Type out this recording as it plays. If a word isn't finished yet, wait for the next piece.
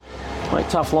Mate,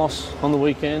 tough loss on the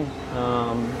weekend.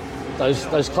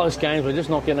 Those close games, we're just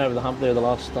not getting over the hump there the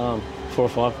last 4 or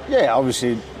 5. Yeah,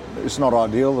 obviously it's not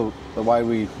ideal the way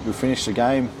we finished the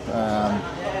game.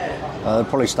 They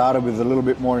probably started with a little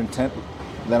bit more intent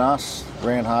than us.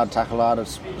 Ran hard, tackled hard,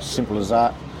 it's simple as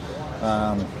that.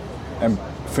 And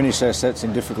finished their sets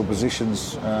in difficult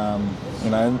positions.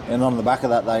 And on the back of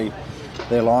that,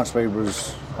 their line speed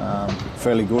was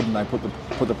fairly good, and they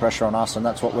put the pressure on us, and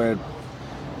that's what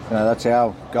that's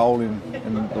our goal in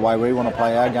the way we want to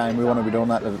play our game. We want to be doing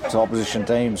that to opposition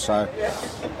teams. So,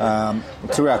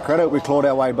 to our credit, we clawed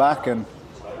our way back and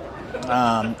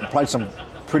played some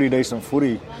pretty decent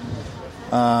footy,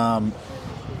 and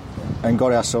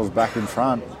got ourselves back in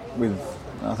front with,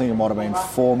 I think it might have been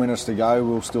 4 minutes to go.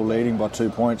 We were still leading by 2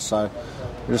 points. So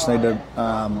we just need to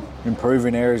improve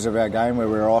in areas of our game where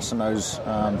we're icing those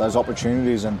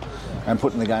opportunities and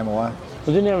putting the game away.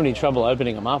 We didn't have any trouble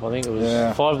opening them up. I think it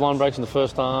was 5 line breaks in the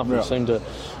first half. We seemed to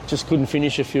just couldn't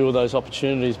finish a few of those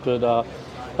opportunities, but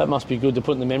that must be good to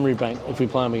put in the memory bank if we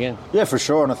play them again. Yeah, for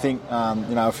sure. And I think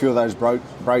a few of those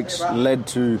breaks led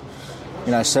to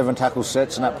 7 tackle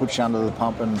sets, and that puts you under the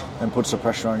pump and puts the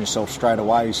pressure on yourself straight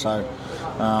away. So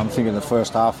I think in the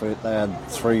first half they had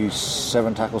 3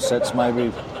 7 tackle sets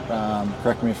maybe.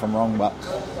 Correct me if I'm wrong, but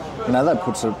that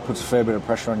puts a fair bit of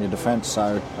pressure on your defence.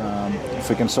 So if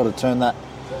we can sort of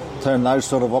turn those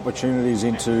sort of opportunities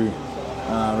into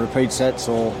repeat sets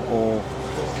or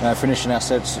finishing our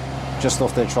sets just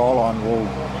off their try line,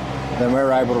 then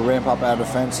we're able to ramp up our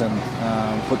defence and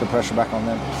put the pressure back on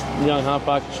them. The young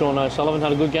halfback Sean O'Sullivan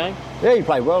had a good game. Yeah, he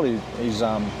played well. He's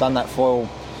done that foil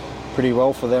pretty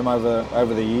well for them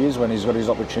over the years when he's got his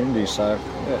opportunities. So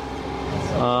yeah.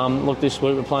 Look, this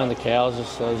week we're playing the Cows.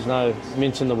 There's no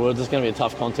mince in the words. It's going to be a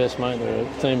tough contest, mate. The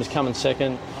team is coming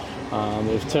second.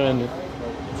 They've turned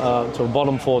to a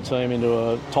bottom 4 team into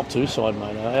a top 2 side,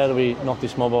 mate. How do we knock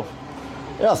this mob off?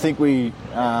 Yeah, I think we've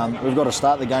got to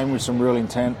start the game with some real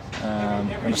intent,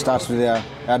 and it starts with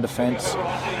our defence.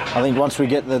 I think once we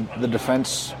get the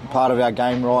defence part of our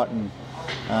game right, and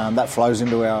that flows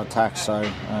into our attack. So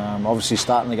obviously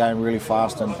starting the game really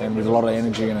fast and with a lot of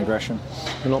energy and aggression.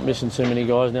 We're not missing too many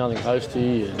guys now. I think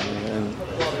Hosty and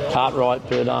Cartwright,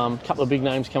 but a couple of big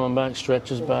names coming back.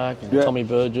 Stretch is back, and Tommy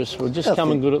Burgess. We're just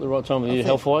coming good at the right time of the year,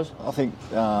 health-wise. I think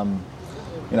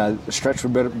Stretch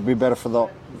would be better for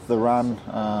the run.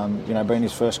 Being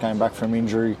his first game back from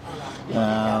injury.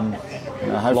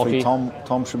 Hopefully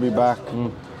Tom should be back.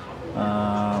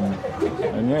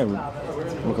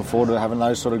 Looking forward to having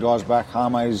those sort of guys back.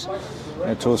 Harme's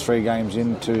 2 or 3 games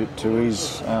into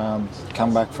his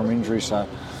comeback from injury, so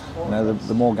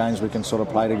the more games we can sort of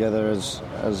play together as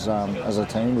a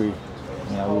team,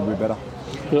 we'll be better.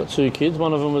 You got 2 kids.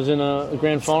 One of them was in a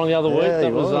grand final the other week.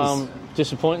 That was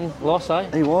disappointing loss, eh?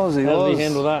 He was. How did he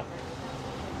handle that?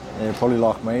 Yeah, probably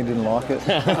like me, didn't like it.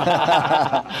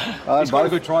 He's got a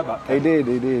good try, but he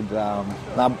did.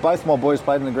 Both my boys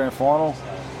played in the grand final.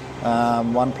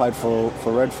 One played for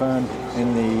Redfern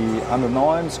in the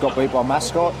under-9s, got beat by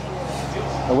Mascot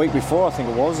a week before, I think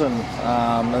it was, and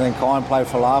then Kyan played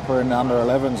for Lapa in the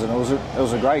under-11s, and it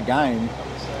was a great game.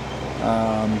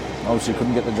 Obviously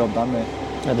couldn't get the job done there.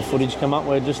 Had the footage come up.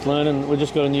 We're just learning. We've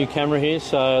just got a new camera here,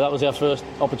 so that was our first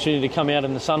opportunity to come out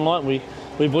in the sunlight.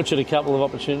 We butchered a couple of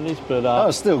opportunities, but that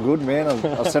was still good, man.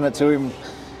 I sent it to him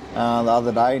the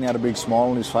other day, and he had a big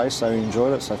smile on his face, so he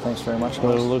enjoyed it. So thanks very much, guys.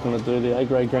 We're looking to do the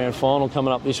A-grade grand final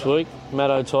coming up this week.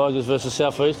 Maddo Tigers versus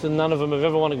South Eastern. None of them have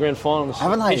ever won a grand final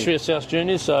in the history of South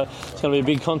Juniors, so it's going to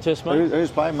be a big contest, mate. Who's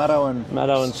playing? Maddo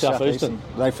and South Eastern.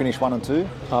 They finished 1 and 2.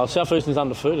 South Eastern's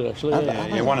undefeated, actually.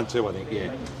 Yeah, 1 and 2, I think.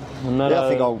 Yeah. I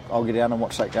think I'll get down and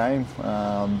watch that game.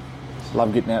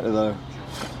 Love getting out to the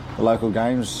local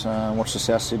games, watch the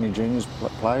South Sydney Juniors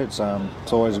play. It's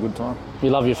always a good time.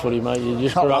 You love your footy, mate. You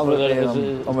just grew up with it.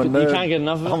 I'm a nerd. You can't get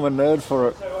enough of it. I'm a nerd for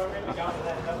it.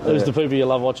 Who's the people you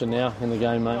love watching now in the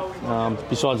game, mate?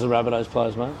 Besides the Rabbitohs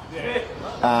players, mate.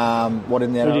 What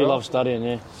in the NRL? Who do you love studying?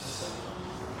 Yeah.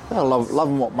 I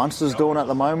loving what Munster's doing at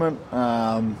the moment.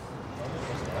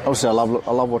 Obviously, I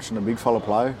love watching the big fella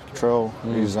play. Trell,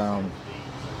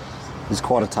 he's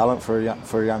quite a talent for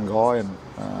a young guy, and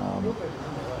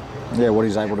what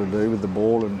he's able to do with the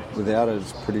ball and without it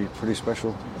is pretty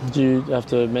special. Do you have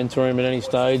to mentor him at any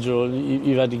stage, or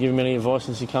you've had to give him any advice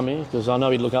since he come here? Because I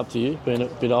know he'd look up to you, being a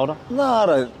bit older. No, I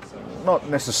don't. Not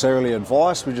necessarily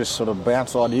advice. We just sort of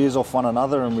bounce ideas off one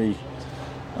another, and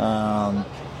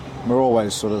we're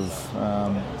always sort of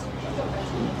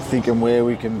thinking where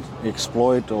we can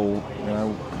exploit, or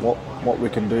what we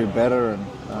can do better, and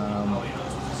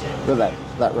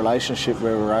that relationship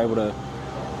where we're able to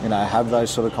have those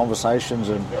sort of conversations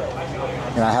and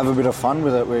have a bit of fun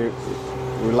with it.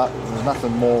 There's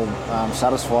nothing more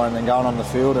satisfying than going on the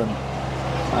field and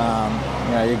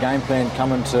your game plan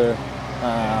coming to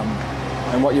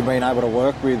and what you've been able to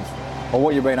work with or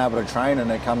what you've been able to train,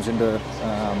 and it comes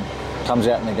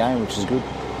out in the game, which is good.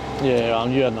 Yeah,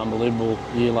 you had an unbelievable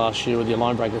year last year with your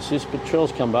line break assists, but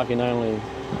Trell's come back in only,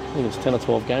 I think it's 10 or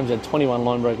 12 games, he had 21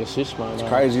 line break assists, mate. It's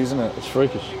crazy, isn't it? It's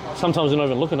freakish. Sometimes they're not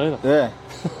even looking either. Yeah.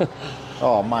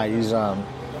 Oh, mate, he's... and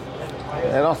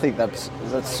I think that's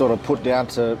sort of put down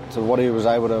to what he was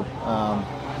able to,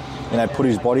 put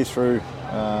his body through,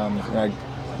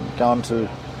 going to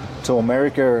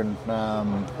America and,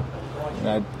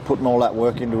 putting all that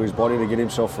work into his body to get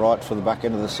himself right for the back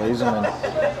end of the season. And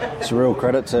it's a real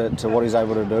credit to what he's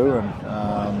able to do.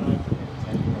 And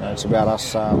it's about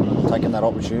us taking that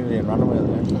opportunity and running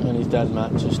with it. And his dad,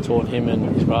 Matt, just taught him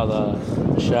and his brother,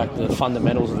 Shaq, the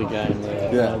fundamentals of the game.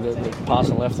 The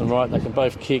passing left and right, they can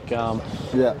both kick.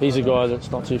 He's a guy that's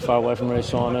not too far away from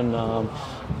re-signing.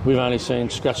 We've only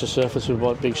seen scratch the surface with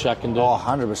what Big Shaq can do. Oh,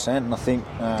 100%. And I think,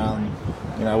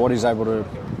 what he's able to...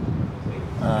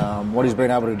 what he's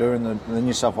been able to do in the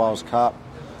New South Wales Cup,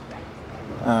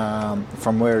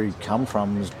 from where he come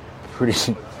from, is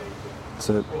pretty. It's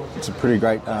a pretty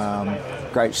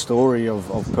great story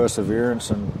of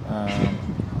perseverance and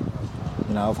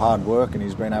of hard work, and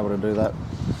he's been able to do that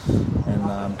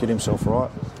and get himself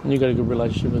right. And you've got a good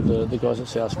relationship with the guys at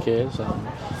South Cares,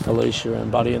 Alicia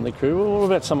and Buddy and the crew. What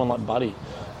about someone like Buddy,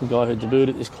 the guy who debuted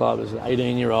at this club as an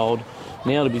 18-year-old?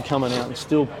 Now to be coming out and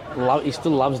he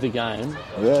still loves the game,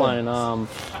 playing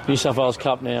New South Wales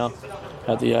Cup now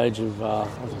at the age of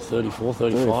 34,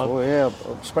 35. Yeah,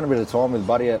 I've spent a bit of time with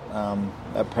Buddy at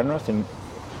Penrith and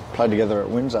played together at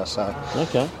Windsor. So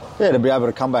okay, yeah, to be able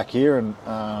to come back here and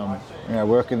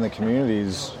work in the community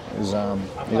is he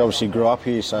obviously grew up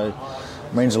here, so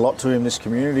it means a lot to him, this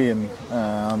community, and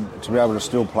to be able to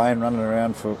still play and running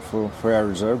around for our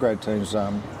reserve grade teams,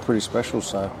 pretty special.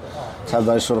 So to have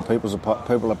those sort of people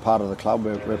a part of the club,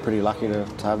 we're pretty lucky to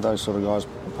have those sort of guys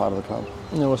a part of the club.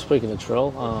 Yeah, well, speaking of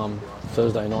Trell,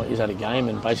 Thursday night he's had a game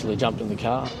and basically jumped in the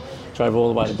car, drove all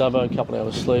the way to Dubbo, a couple of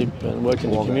hours sleep, and worked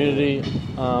in the community.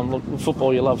 Look,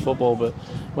 football, you love football, but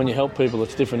when you help people,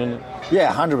 it's different, isn't it?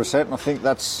 Yeah, 100%. And I think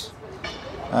that's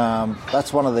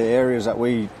one of the areas that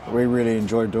we really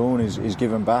enjoy doing is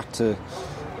giving back to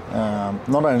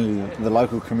not only the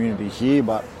local community here,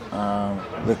 but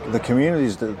the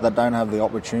communities that don't have the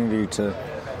opportunity to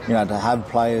have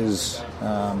players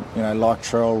like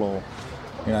Trell, or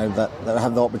that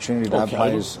have the opportunity to have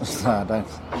players. No,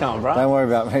 don't worry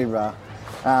about me, bro.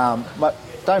 But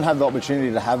don't have the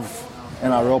opportunity to have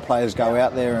NRL players go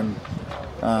out there and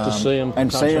to see them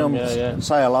and see them,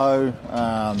 say hello.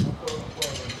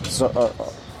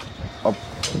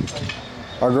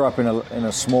 I grew up in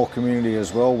a small community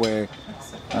as well, where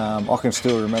I can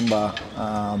still remember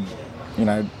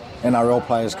NRL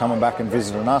players coming back and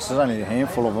visiting us. There's only a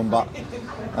handful of them, but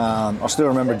I still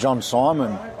remember John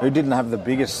Simon, who didn't have the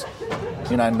biggest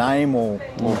name or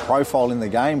profile in the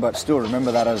game, but still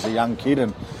remember that as a young kid,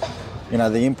 and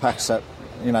the impacts that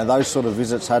those sort of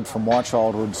visits had from my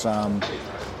childhood's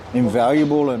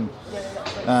invaluable and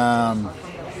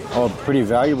pretty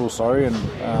valuable, sorry, and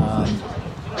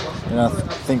I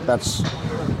think that's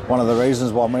one of the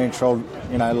reasons why me and Trell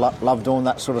love doing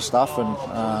that sort of stuff, and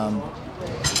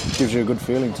gives you a good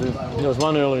feeling too. There was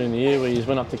one earlier in the year where you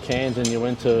went up to Cairns and you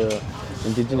went to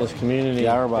Indigenous community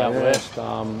out west.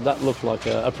 That looked like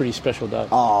a pretty special day.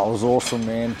 Oh, it was awesome,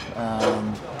 man.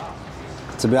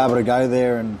 To be able to go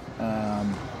there and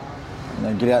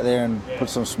get out there and put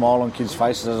some smile on kids'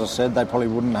 faces. As I said, they probably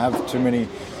wouldn't have too many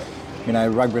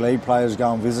rugby league players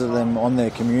go and visit them on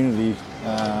their community.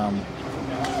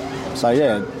 So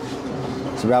yeah,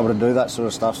 to be able to do that sort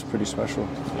of stuff is pretty special.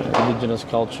 Indigenous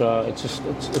culture,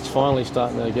 it's finally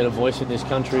starting to get a voice in this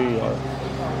country.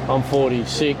 I'm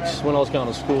 46. When I was going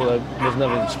to school, it was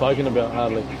never even spoken about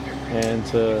hardly, and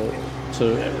to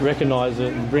recognise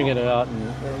it and bring it out,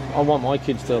 and I want my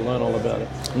kids to learn all about it.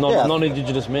 I'm not an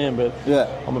Indigenous man, but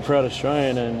I'm a proud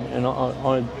Australian, and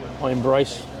I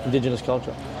embrace Indigenous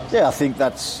culture. Yeah, I think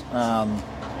that's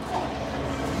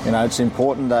it's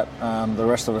important that the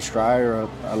rest of Australia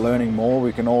are learning more.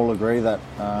 We can all agree that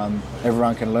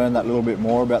everyone can learn that little bit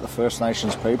more about the First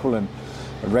Nations people and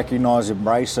recognise,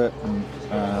 embrace it, and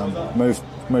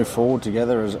move forward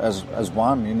together as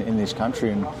one in this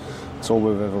country. And it's all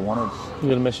we've ever wanted. You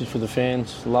got a message for the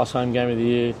fans? The last home game of the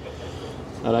year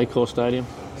at Accor Stadium.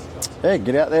 Yeah,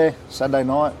 get out there Saturday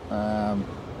night.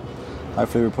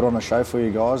 Hopefully we put on a show for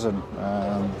you guys, and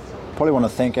probably want to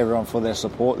thank everyone for their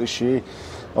support this year.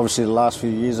 obviously the last few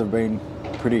years have been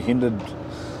pretty hindered,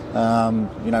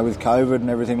 with COVID and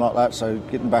everything like that. So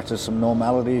getting back to some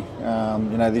normality,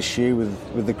 this year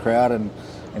with the crowd and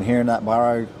hearing that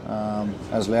Burrow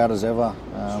as loud as ever,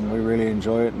 we really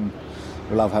enjoy it, and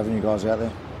we love having you guys out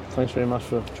there. Thanks very much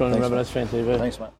for joining Rabbitohs Fan TV. Thanks, mate.